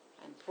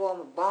form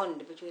a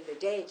bond between the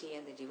deity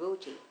and the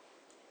devotee.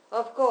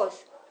 Of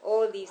course,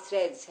 all these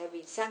threads have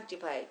been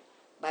sanctified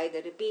by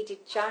the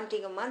repeated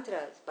chanting of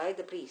mantras by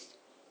the priest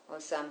or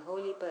some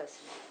holy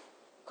person.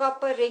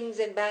 Copper rings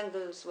and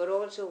bangles were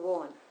also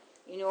worn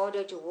in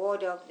order to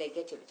ward off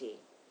negativity.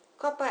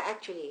 Copper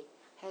actually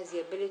has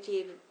the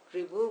ability to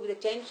remove the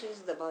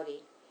tensions of the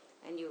body,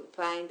 and you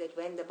find that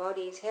when the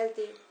body is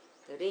healthy,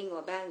 the ring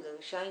or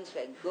bangle shines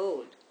like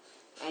gold,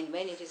 and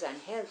when it is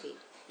unhealthy,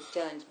 it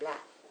turns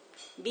black.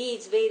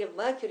 Beads made of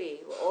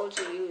mercury were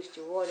also used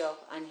to ward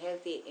off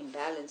unhealthy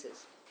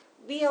imbalances.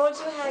 We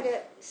also had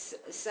a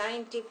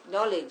scientific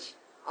knowledge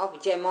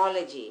of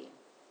gemology,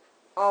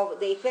 of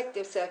the effect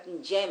of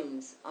certain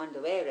gems on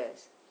the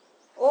wearers.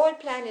 All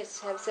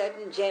planets have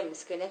certain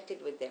gems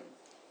connected with them,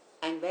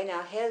 and when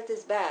our health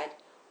is bad,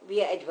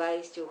 we are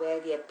advised to wear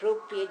the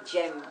appropriate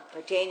gem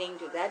pertaining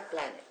to that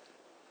planet.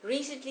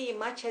 Recently,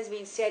 much has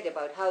been said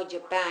about how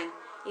Japan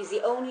is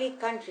the only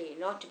country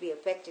not to be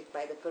affected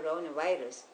by the coronavirus.